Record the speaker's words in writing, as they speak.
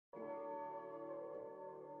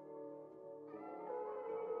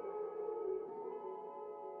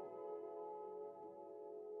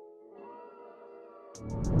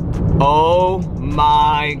Oh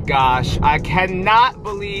my gosh, I cannot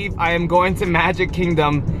believe I am going to Magic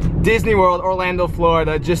Kingdom, Disney World, Orlando,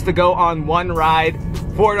 Florida, just to go on one ride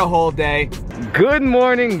for the whole day. Good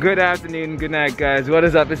morning, good afternoon, good night, guys. What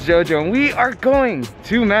is up? It's JoJo, and we are going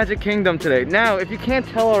to Magic Kingdom today. Now, if you can't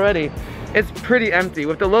tell already, it's pretty empty.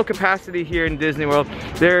 With the low capacity here in Disney World,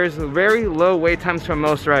 there's very low wait times for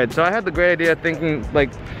most rides. So I had the great idea thinking,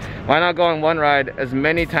 like, why not go on one ride as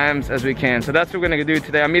many times as we can? So that's what we're gonna do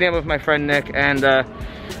today. I'm meeting up with my friend Nick, and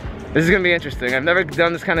this is gonna be interesting. I've never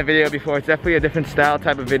done this kind of video before. It's definitely a different style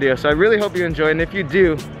type of video. So I really hope you enjoy, and if you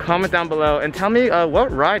do, comment down below and tell me what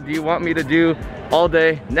ride do you want me to do all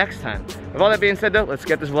day next time. With all that being said though, let's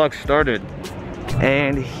get this vlog started.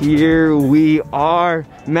 And here we are,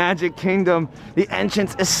 Magic Kingdom. The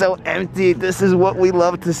entrance is so empty. This is what we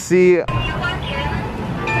love to see.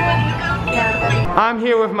 I'm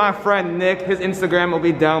here with my friend Nick. His Instagram will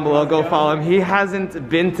be down below. Go follow him. He hasn't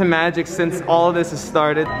been to Magic since all of this has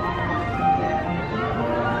started.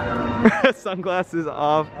 Sunglasses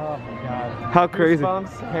off. Oh my god. How crazy.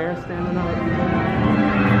 Goosebumps, hair standing up.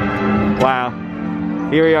 Wow.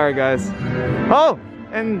 Here we are, guys. Oh!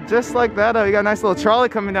 And just like that, we got a nice little trolley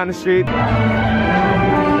coming down the street.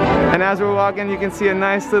 And as we're walking, you can see a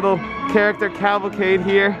nice little character cavalcade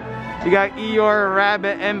here. You got Eeyore,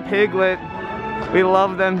 Rabbit, and Piglet. We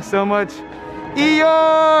love them so much.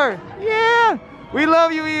 Eeyore! Yeah! We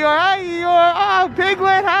love you, Eeyore. Hi, Eeyore. Oh,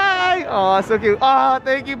 Piglet, hi! Oh, so cute. Oh,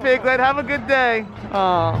 thank you, Piglet. Have a good day.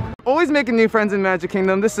 Oh. Always making new friends in Magic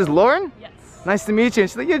Kingdom. This is Lauren? Yes. Nice to meet you. And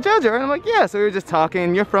she's like, you're JoJo. And I'm like, yeah. So we were just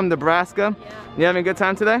talking. You're from Nebraska. Yeah. You having a good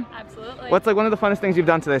time today? Absolutely. What's like one of the funnest things you've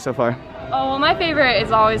done today so far? Oh, well, my favorite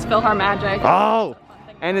is always Magic. Oh!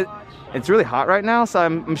 And it's really hot right now, so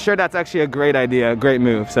I'm sure that's actually a great idea, a great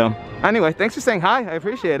move. So anyway, thanks for saying hi. I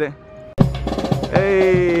appreciate it.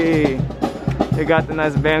 Hey, you got the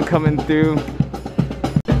nice band coming through.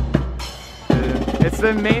 It's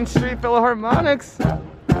the Main Street Philharmonics.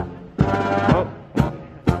 Oh.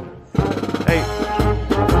 Hey.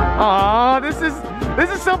 Aw, this is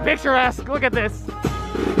so picturesque. Look at this.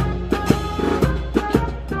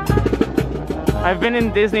 I've been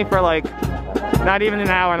in Disney for like not even an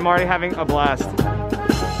hour, and I'm already having a blast.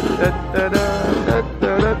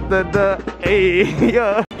 Hey,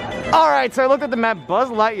 yeah. All right, so I looked at the map. Buzz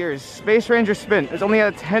Lightyear's Space Ranger Spin is only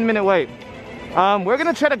at a 10-minute wait. We're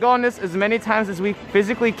gonna try to go on this as many times as we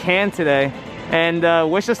physically can today, and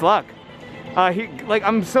wish us luck.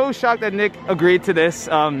 I'm so shocked that Nick agreed to this.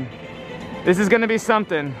 This is gonna be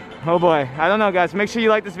something. Oh boy, I don't know, guys. Make sure you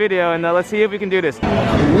like this video, and let's see if we can do this.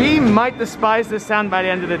 We might despise this sound by the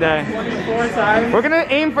end of the day. 24 times? We're gonna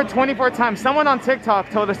aim for 24 times. Someone on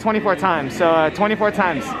TikTok told us 24 times, so 24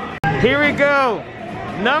 times. Here we go.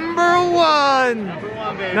 Number one,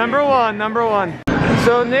 baby. Number one.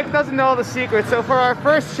 So Nick doesn't know all the secrets, so for our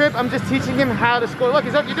first trip, I'm just teaching him how to score. Look,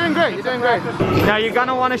 he's up. You're doing great, you're doing great. Now you're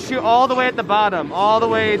gonna wanna shoot all the way at the bottom, all the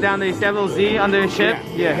way down there. You see that little Z under the ship?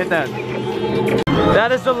 Yeah, hit that.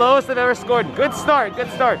 That is the lowest I've ever scored. Good start, good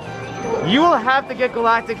start. You will have to get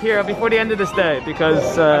galactic here before the end of this day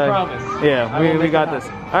because I promise. Yeah, we got this.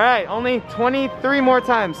 All right, only 23 more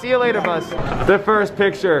times. See you later, Buzz. The first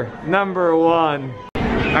picture, number one.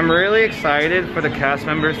 I'm really excited for the cast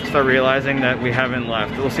members to start realizing that we haven't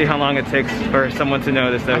left. We'll see how long it takes for someone to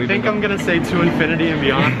notice that I think I'm gonna say to infinity and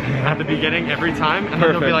beyond at the beginning every time, and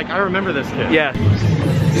then they'll be like, I remember this kid. Yeah.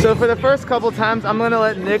 So for the first couple times, I'm gonna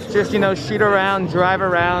let Nick just, shoot around, drive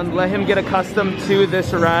around, let him get accustomed to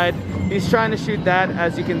this ride. He's trying to shoot that,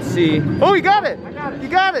 as you can see. Oh, you got it! I got it. You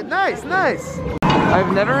got it, nice, nice.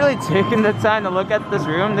 I've never really taken the time to look at this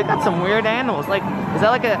room. They got some weird animals. Like, is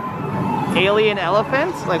that like a alien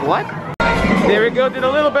elephant? Like what? There we go, did a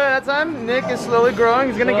little bit at that time. Nick is slowly growing.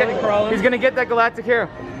 He's gonna get that galactic hero.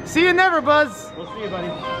 See you never, Buzz. We'll see you, buddy.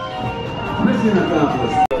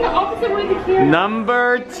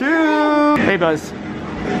 Number two. Hey, Buzz. Do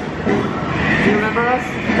you remember us?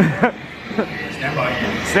 Stand by.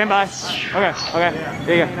 Stand by. Okay.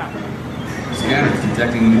 There you go. Scanner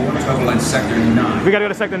detecting more trouble in Sector 9. We gotta go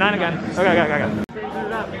to Sector 9 again. Okay.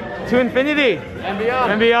 To infinity. And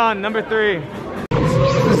beyond. And beyond, number 3.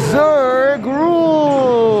 Zurg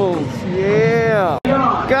rules. Yeah.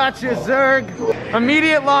 Gotcha, Zurg.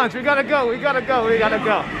 Immediate launch. We gotta go.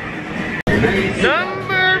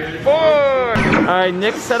 Number 4. All right,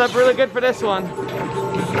 Nick's set up really good for this one.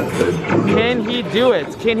 Can he do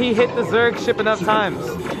it? Can he hit the Zurg ship enough times?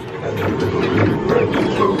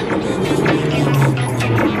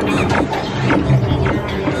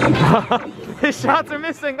 His shots are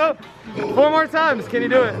missing. Oh, 4 more times. Can he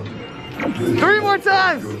do it? 3 more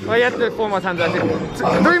times. Oh, you have to do it 4 more times, I think.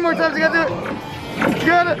 3 more times, you gotta do it.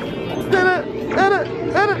 Get it! Get it! Get it!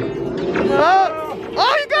 Get it! Oh!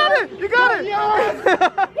 Oh, you got it! You got it! Yes!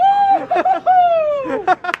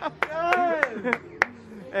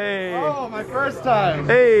 Hey! Oh, my first time!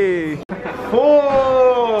 Hey! 4!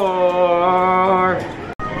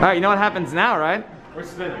 Alright, you know what happens now, right? We're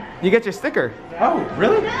spinning. You get your sticker. Oh,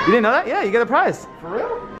 really? You didn't know that? Yeah, you get a prize. For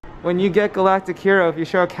real? When you get Galactic Hero, if you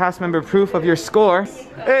show a cast member proof of your score.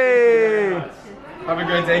 Hey! Have a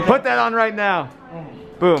great day. Put that on right now.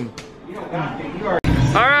 Boom.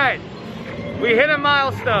 Alright, we hit a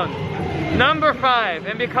milestone. Number 5,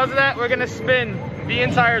 and because of that, we're gonna spin The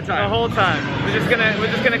entire time. the whole time. We're just gonna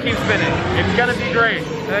keep spinning. It's gonna be great.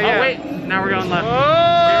 Yeah. Oh wait, now we're going left. Oh!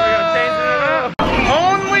 Here we go, changing it up.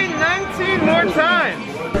 Only 19 more times.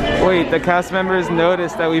 Wait, the cast members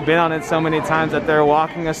noticed that we've been on it so many times that they're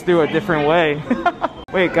walking us through a different way.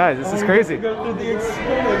 Wait, guys, this is crazy.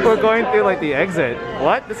 We're going through like the exit.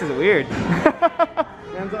 What? This is weird.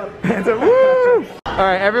 Hands up. Hands up. Woo! All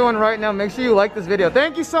right, everyone, right now, make sure you like this video.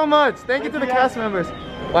 Thank you so much. Thank you to the cast members.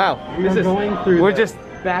 Wow. We're just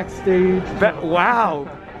backstage. wow.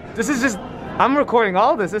 This is just. I'm recording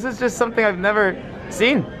all this. This is just something I've never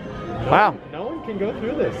seen. Wow. No one can go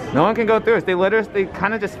through this. No one can go through us. They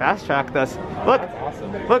kind of just fast tracked us. Look. That's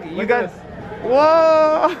awesome. Look, you guys.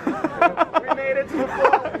 Whoa. We made it to the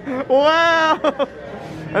floor. Wow.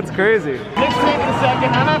 That's crazy. Next take in a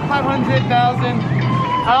second. I'm at 500,000.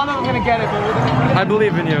 I don't know if I'm gonna get it, but we're gonna. I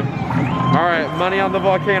believe in you. All right, money on the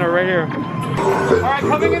volcano right here. All right,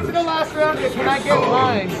 coming into the last round here. Can I get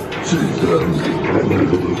mine?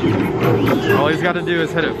 All he's got to do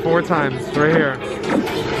is hit it 4 times right here.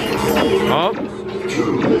 Oh.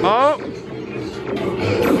 Oh.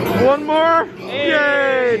 One more.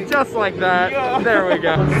 Yay! Just like that. There we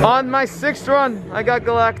go. On my 6th run, I got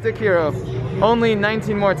Galactic Hero. Only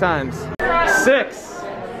 19 more times. 6.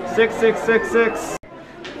 6, 6, 6, 6.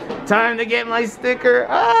 Time to get my sticker.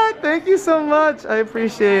 Ah, thank you so much. I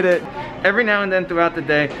appreciate it. Every now and then throughout the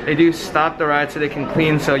day, they do stop the ride so they can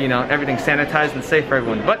clean, so you know everything's sanitized and safe for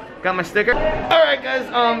everyone. But got my sticker. All right, guys.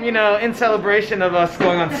 You know, in celebration of us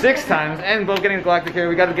going on 6 times and both getting Galactic Hero,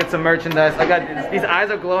 we got to get some merchandise. I got these eyes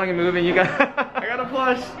are glowing and moving. You got. I got a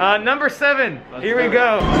plush. Number 7. Here we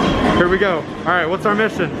go. Here we go. All right, what's our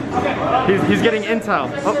mission? He's getting intel.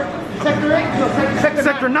 Oh. Sector 8. No,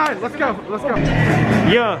 Sector 9. Let's go. Let's go.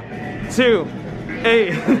 Yeah. 2.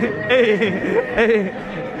 Hey.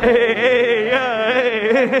 Hey, yeah,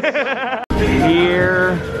 hey.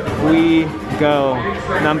 Here we go.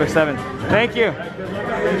 Number 7. Thank you.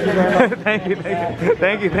 Thank you, thank you.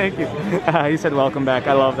 Thank you, thank you. He said welcome back.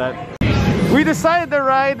 I love that. We decided to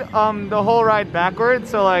ride the whole ride backwards.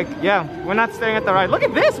 So like, yeah, we're not staring at the ride. Look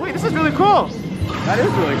at this. Wait, this is really cool. That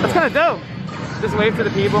is really cool. That's kind of dope. Just wave to the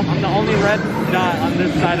people. I'm the only red dot on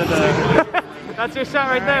this side of the... That's your shot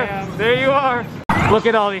right there. There you are. Look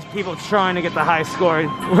at all these people trying to get the high score.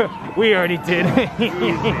 We already did.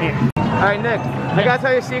 All right, Nick, I gotta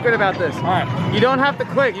tell you a secret about this. All right. You don't have to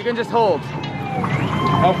click, you can just hold.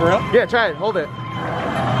 Oh, for real? Yeah, try it, hold it.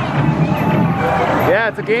 Yeah,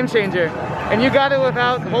 it's a game changer. And you got it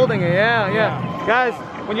without holding it, yeah. Guys,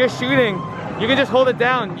 when you're shooting, you can just hold it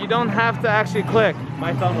down. You don't have to actually click.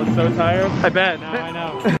 My thumb was so tired. I bet. Now I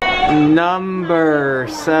know. Number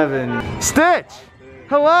 7. Stitch!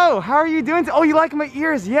 Hello, how are you doing? Oh, you like my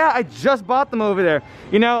ears? Yeah, I just bought them over there.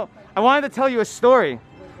 You know, I wanted to tell you a story.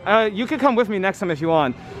 You can come with me next time if you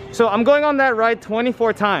want. So I'm going on that ride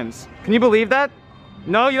 24 times. Can you believe that?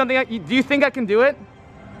 No, you don't think do you think I can do it?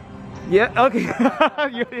 Yeah, okay.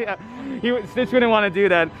 Stitch wouldn't want to do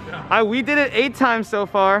that. We did it 8 times so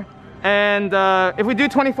far. And if we do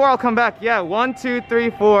 24, I'll come back. Yeah, 1, 2, 3,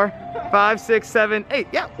 4, 5, 6, 7, 8.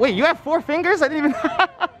 Yeah, wait, you have 4 fingers? I didn't even...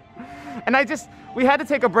 And we had to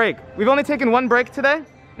take a break. We've only taken 1 break today, and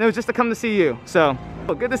it was just to come to see you. So,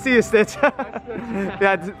 well, good to see you, Stitch.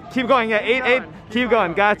 Yeah, keep going. Yeah, 8, 8. Keep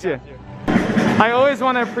going. Gotcha. I always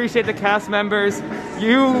want to appreciate the cast members.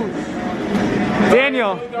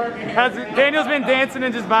 Daniel's been dancing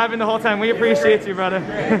and just vibing the whole time. We appreciate you, brother.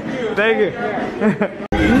 Thank you.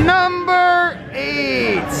 Number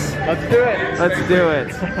 8. Let's do it. Let's do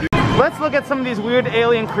it. Let's look at some of these weird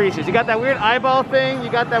alien creatures. You got that weird eyeball thing. You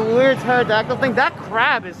got that weird pterodactyl thing. That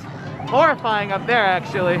crab is horrifying up there,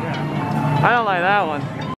 actually. I don't like that one.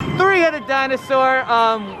 3-headed dinosaur.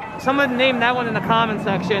 Someone name that one in the comment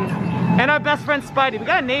section. And our best friend Spidey. We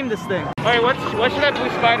gotta name this thing. All right, what should that blue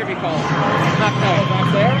spider be called? Not know.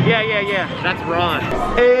 Back there? Yeah. That's Ron.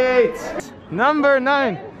 8. Number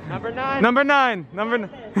 9. Number 9. Number 9. Number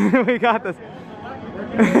 9. We got this.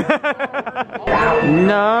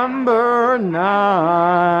 Number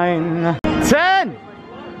 9. 10.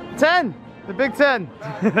 10. The Big 10.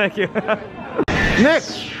 Thank you. Nick,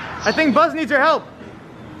 I think Buzz needs your help.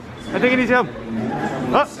 I think he needs your help.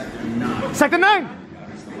 Oh, Sector 9.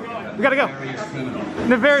 We gotta go.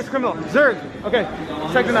 Nefarious criminal. Zerg. Okay.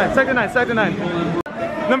 Sector 9. Sector 9. Sector 9.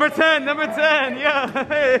 Number 10. Number 10.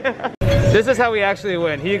 Yeah. This is how we actually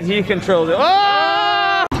win. He controls it.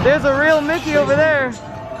 Oh! There's a real Mickey over there.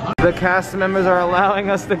 The cast members are allowing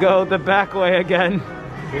us to go the back way again.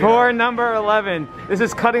 For number 11. This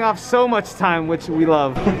is cutting off so much time, which we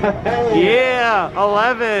love. Yeah,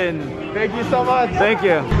 11. Thank you so much. Thank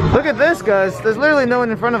you. Look at this, guys. There's literally no one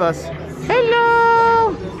in front of us.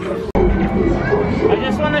 Hello! I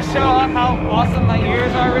just want to show off how awesome my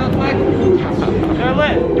ears are real quick. They're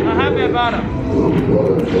lit. I'm happy about them.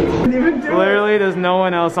 Literally, there's no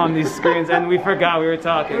one else on these screens, and we forgot we were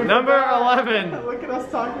talking. Number 11. Look at us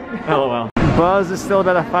talking. LOL. Buzz is still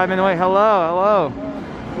about a 5 minute wait. Hello, hello.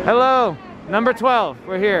 Hello. Number 12.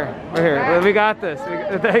 We're here. We're here. We got this.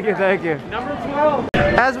 Thank you, thank you. Number 12.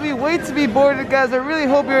 As we wait to be boarded, guys, I really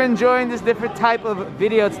hope you're enjoying this different type of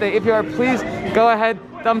video today. If you are, please go ahead,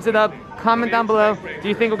 thumbs it up, comment down below. Do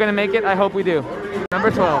you think we're gonna make it? I hope we do. Number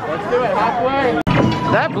 12. Let's do it. Halfway.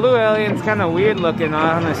 That blue alien's kind of weird looking,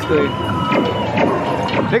 honestly.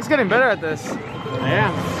 Nick's getting better at this.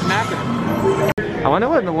 Yeah, smacking. I wonder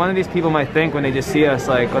what one of these people might think when they just see us.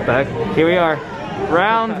 Like, what the heck? Here we are.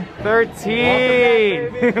 Round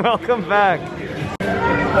 13. Welcome back.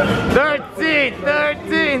 13.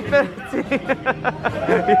 Yeah.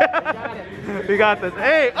 We got this.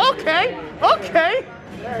 Hey, okay.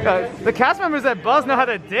 The cast members at Buzz know how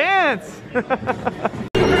to dance.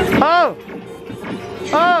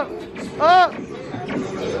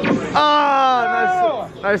 Oh,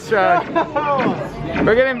 nice try.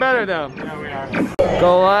 We're getting better though. Yeah, we are.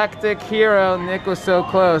 Galactic hero. Nick was so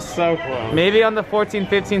close. So close. Maybe on the 14,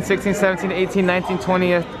 15, 16, 17, 18, 19,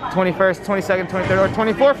 20th, 21st, 22nd, 23rd, or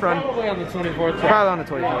 24th run. Probably on the 24th. Probably on the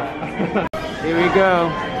 24th. Here we go.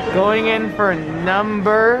 Going in for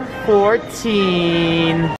number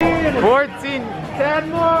 14. 14. 10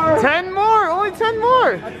 more. 10 more. Only 10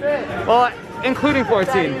 more. That's it. Well, including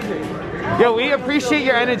 14. Yo, we appreciate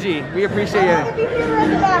your energy. We appreciate your energy.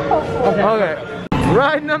 Okay.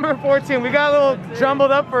 Ride number 14. We got a little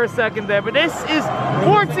jumbled up for a second there, but this is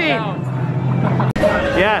 14.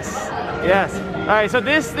 Yes. Yes. All right, so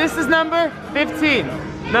this is number 15.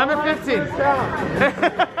 Number 15.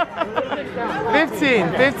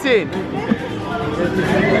 15.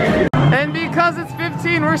 And because it's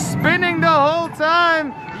 15, we're spinning the whole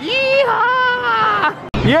time. Yeehaw!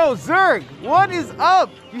 Yo, Zerg, what is up?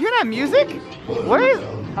 You hear that music? What is?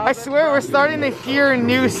 I swear we're starting to hear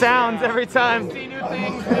new sounds every time. See new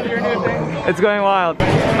things, hear new things. It's going wild.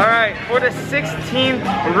 All right, for the 16th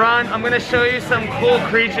run, I'm gonna show you some cool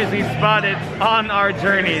creatures we spotted on our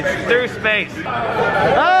journeys through space.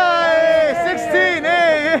 Hey, 16,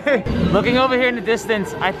 hey. Looking over here in the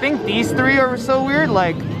distance, I think these three are so weird,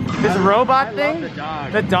 like this robot thing,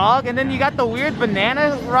 the dog, and then you got the weird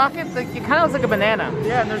banana rocket. It kind of looks like a banana.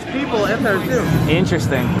 Yeah, and there's people in there too.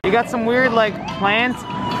 Interesting. You got some weird like plant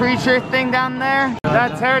creature thing down there.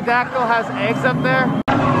 That pterodactyl has eggs up there.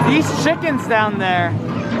 These chickens down there,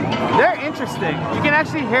 they're interesting. You can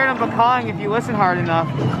actually hear them cawing if you listen hard enough.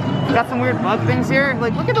 You got some weird bug things here.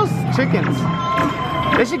 Like, look at those chickens.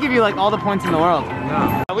 They should give you like all the points in the world.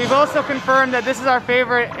 Yeah. We've also confirmed that this is our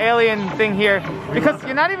favorite alien thing here because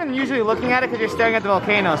you're not even usually looking at it because you're staring at the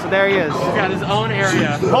volcano. So there he is. He's got his own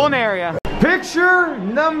area. Own area. Picture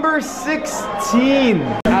number 16.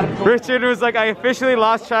 Richard was like, I officially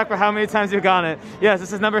lost track for how many times you've gone it. Yes,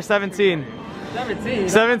 this is number 17. 17.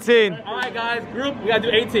 17. All right, guys, group, we gotta do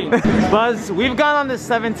 18. Buzz, we've gone on this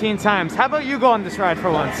 17 times. How about you go on this ride for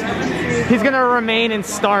once? He's gonna remain in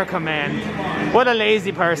Star Command. What a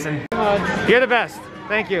lazy person. You're the best.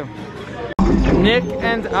 Thank you. Nick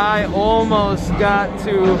and I almost got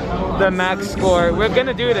to the max score. We're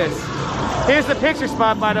gonna do this. Here's the picture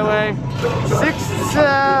spot, by the way.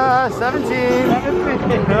 17.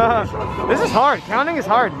 This is hard. Counting is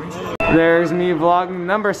hard. There's me vlogging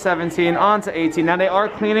number 17 on to 18. Now they are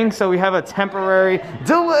cleaning, so we have a temporary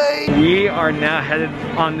delay. We are now headed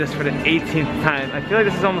on this for the 18th time. I feel like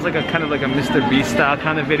this is almost like a kind of like a Mr. Beast style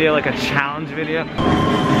kind of video, like a challenge video.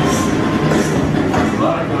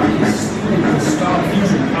 Star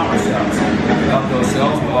fusion power cells. Those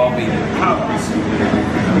cells will all be powers.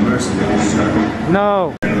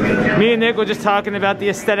 No. Me and Nick were just talking about the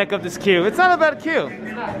aesthetic of this queue. It's not about a queue.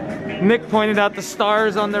 Nick pointed out the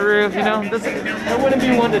stars on the roof, you know. It wouldn't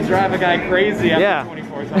be one to drive a guy crazy after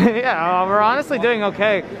 24 more times. Yeah, we're honestly doing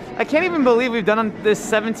okay. I can't even believe we've done this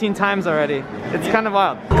 17 times already. It's kind of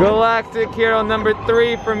wild. Galactic hero number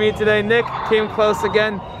 3 for me today. Nick came close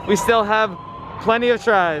again. We still have plenty of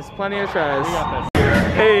tries. Plenty of tries. We got this.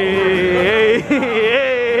 Hey, hey,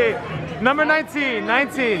 hey. Number 19.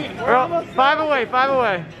 We're all 5 away, 5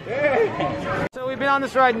 away. So we've been on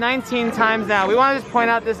this ride 19 times now. We want to just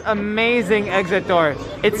point out this amazing exit door.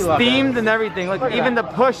 It's themed and everything. Like even the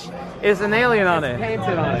push is an alien on it.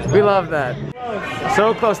 Painted on it. We love that.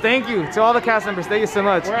 So close. Thank you to all the cast members. Thank you so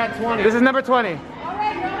much. We're at 20. This is number 20.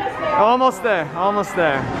 Almost there. Almost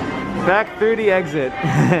there. Back through the exit.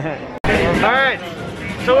 All right.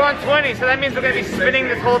 So we're on 20, so that means we're going to be spinning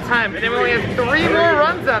this whole time. And then we only have 3 more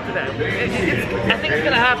runs after that. I think it's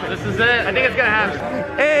going to happen. This is it. I think it's going to happen.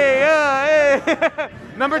 Hey, hey.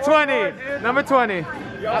 Number 20. Number 20.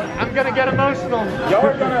 I'm going to get emotional. Y'all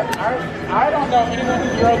are going to... I don't know anyone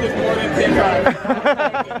who drove this more than 10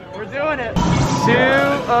 times. We're doing it.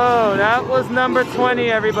 2-0. That was number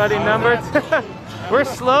 20, everybody. Number 2. We're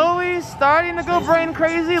slowly starting to go brain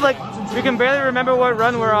crazy. Like, we can barely remember what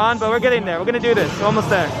run we're on, but we're getting there. We're gonna do this. We're almost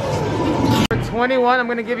there. For 21, I'm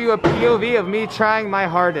gonna give you a POV of me trying my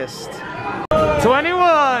hardest.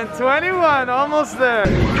 21, almost there.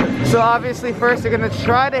 So obviously first you're gonna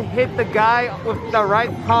try to hit the guy with the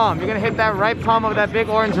right palm. You're gonna hit that right palm of that big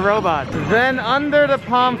orange robot. Then under the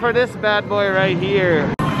palm for this bad boy right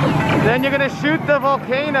here. Then you're gonna shoot the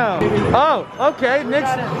volcano. Oh, okay,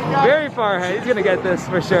 Nick's very far ahead. He's gonna get this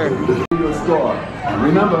for sure. Your score. And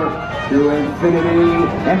remember, to infinity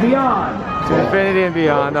and beyond. To infinity and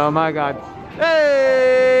beyond, oh my god.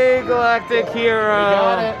 Hey, Galactic hero. We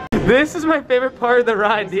got it. This is my favorite part of the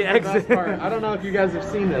ride, the exit. I don't know if you guys have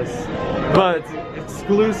seen this, but it's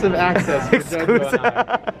exclusive access for JoJo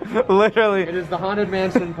and I. Literally. It is the Haunted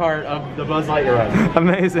Mansion part of the Buzz Lightyear ride.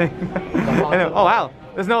 Amazing. Oh wow,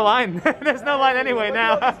 there's no line. There's no line anyway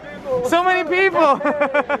now. So many people.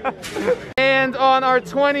 And on our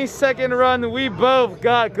 22nd run, we both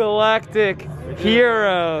got Galactic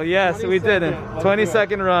hero. Yes, we did it.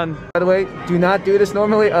 22nd run. By the way, do not do this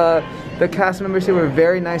normally. The cast members here were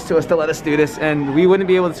very nice to us to let us do this, and we wouldn't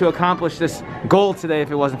be able to accomplish this goal today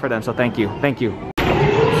if it wasn't for them. So thank you. Thank you.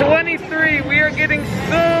 23, we are getting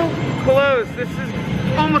so close. This is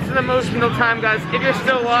almost an emotional time, guys. If you're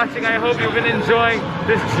still watching, I hope you've been enjoying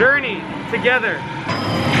this journey together.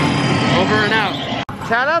 Over and out.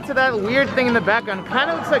 Shout out to that weird thing in the background.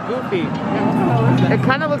 Kind of looks like Goofy. It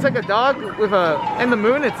kind of looks like a dog with in the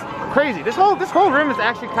moon. It's crazy. This whole room is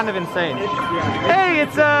actually kind of insane. Hey,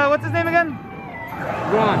 it's what's his name again?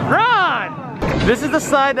 Ron. This is the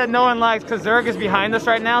side that no one likes because Zerg is behind us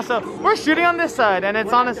right now. So we're shooting on this side, and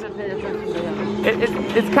it's honest.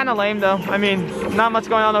 It's kind of lame though. I mean, not much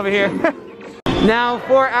going on over here. Now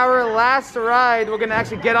for our last ride, we're gonna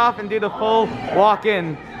actually get off and do the full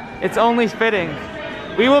walk-in. It's only fitting.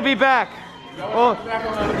 We will be back. Oh,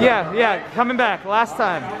 yeah, coming back. Last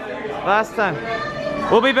time.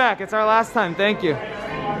 We'll be back. It's our last time. Thank you.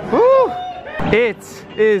 Woo! It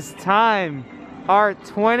is time. Our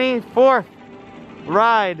 24th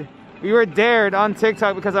ride. We were dared on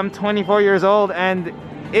TikTok because I'm 24 years old, and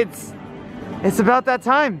it's about that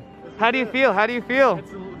time. How do you feel?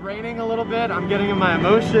 It's raining a little bit. I'm getting in my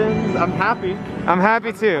emotions. I'm happy. I'm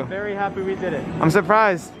happy too. I'm very happy we did it. I'm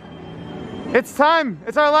surprised. It's time.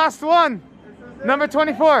 It's our last one. Number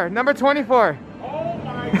 24. Number 24. Oh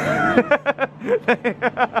my God.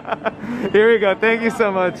 Here we go. Thank you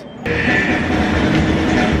so much.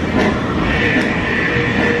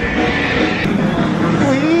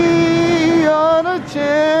 We are the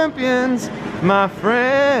champions, my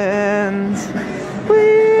friends.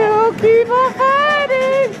 We'll keep on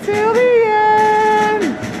fighting till the end.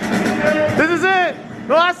 This is it.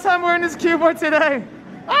 The last time we're in this keyboard today.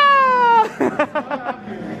 Ah!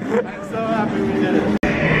 I'm so happy we did it.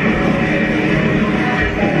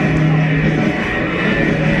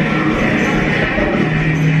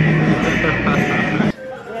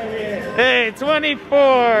 Hey,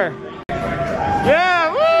 24.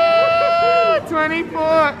 Yeah, woo!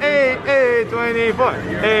 24. Hey, 24.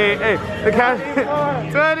 Hey. The cat.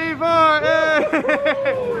 24.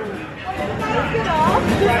 Get off.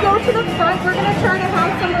 Just go to the front. We're gonna try to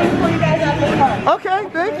have something for you guys at the front. Okay,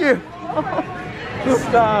 thank you.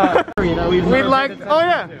 Stop. We'd like, oh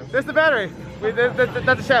yeah, there's the battery.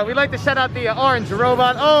 That's a shout. We'd like to shout out the orange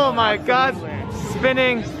robot. Oh my God,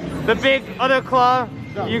 spinning the big other claw.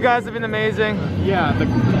 You guys have been amazing. Yeah, the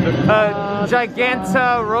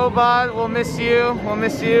Giganta robot, we'll miss you.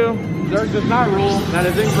 Zerg does not rule. That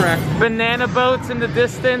is incorrect. Banana boats in the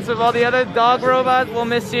distance with all the other dog robots, we'll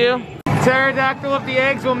miss you. Pterodactyl with the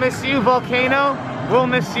eggs, we'll miss you. Volcano, we'll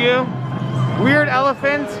miss you. Weird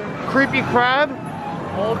elephant, creepy crab,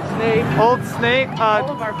 Old snake. old snake,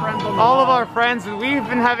 All of our friends on the all of wall. our friends. We've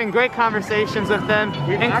been having great conversations with them,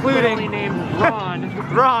 We've including accidentally named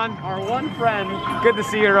Ron, Ron. our one friend. Good to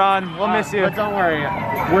see you, Ron. We'll miss you. But don't worry,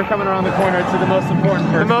 we're coming around the corner to the most important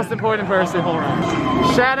person. The most important person. Hold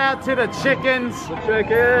on. Shout out to the chickens. Chicken.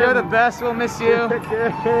 You're the best. We'll miss you.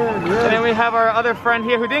 Chicken. And then we have our other friend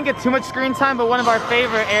here who didn't get too much screen time, but one of our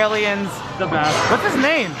favorite aliens. The best. What's his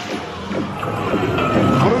name?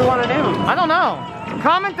 What do we want to name him? I don't know.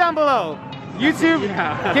 Comment down below. YouTube,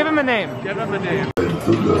 Yeah. give him a name. Give him a name.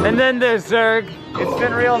 And then there's Zerg. It's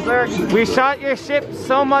been real, Zerg. We shot your ship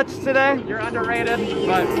so much today. You're underrated,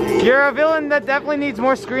 but You're a villain that definitely needs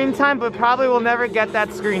more screen time, but probably will never get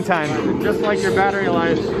that screen time. just like your battery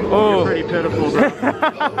life, Oh. you're pretty pitiful, bro.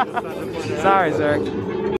 Sorry,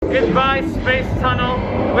 Zerg. Goodbye, space tunnel,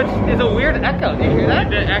 which is a weird echo. Do you hear that?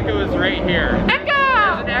 The echo is right here. Echo!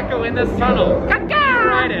 There's an echo in this tunnel.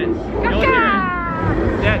 Ride it. You'll hear it.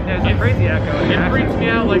 Yeah, there's a crazy echo. It freaked me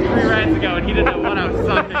out like 3 rides ago, and he didn't know what I was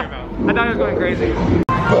talking about. I thought I was going crazy.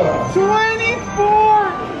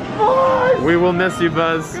 24! We will miss you,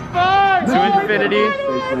 Buzz. Goodbye! To infinity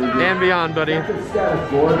and beyond, buddy.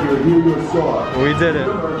 Status board, your helium soar. We did it.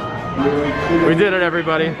 We did it,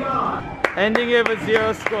 everybody. Ending it with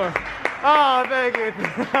 0 score. Oh, thank you.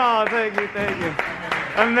 Oh, thank you, thank you.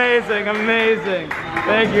 Amazing, amazing.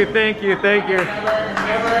 Thank you, thank you, thank you.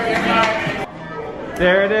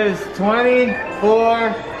 There it is,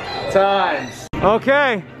 24 times.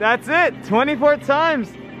 Okay, that's it, 24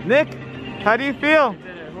 times. Nick, how do you feel?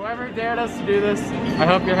 Whoever dared us to do this, I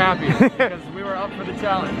hope you're happy, because we were up for the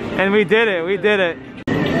challenge. And we did it, we did it.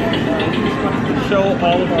 To show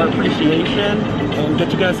all of our appreciation and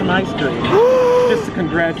get you guys some ice cream. Just to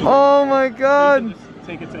congratulate. Oh my God.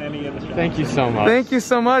 Take it to any of the shops. Thank you so much. Thank you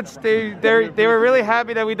so much. They were really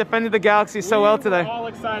happy that we defended the galaxy so well today. We were all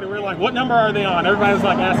excited. We were like, what number are they on? Everybody was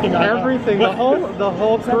like asking us. Everything, What, the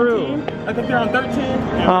whole crew. 17? I think they're on 13.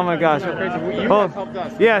 Oh my gosh.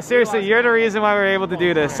 Well, Yeah, seriously, you're the reason why we were able to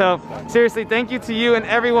do this. So seriously, thank you to you and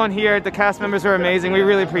everyone here. The cast members were amazing. We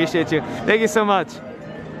really appreciate you. Thank you so much.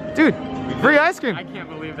 Dude, free ice cream. I can't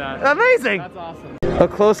believe that. Amazing. That's awesome. A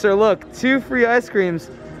closer look, 2 free ice creams.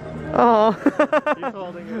 Oh, He's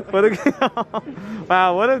holding it. what a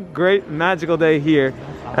wow! What a great magical day here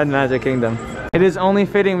at Magic Kingdom. It is only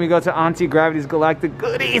fitting we go to Auntie Gravity's galactic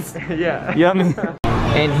goodies. Yeah. Yummy.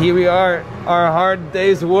 And here we are, our hard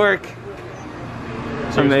day's work.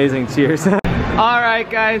 Amazing. Cheers. All right,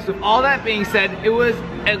 guys. With all that being said, it was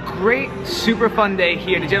a great, super fun day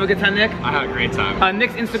here. Did you have a good time, Nick? I had a great time.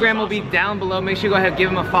 Nick's Instagram will be down below. Make sure you go ahead and give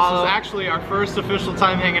him a follow. This is actually our first official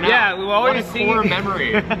time hanging out. Yeah, we've always what a seen- core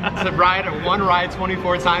memory to ride one ride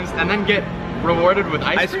 24 times and then get rewarded with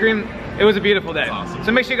ice cream. It was a beautiful day. That's awesome.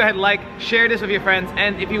 So make sure you go ahead and like, share this with your friends,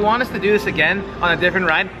 and if you want us to do this again on a different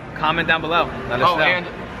ride, comment down below. Let us know. And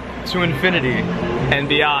to infinity and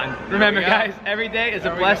beyond. Remember, we go. guys, every day is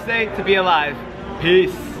a blessed day to be alive.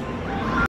 Peace.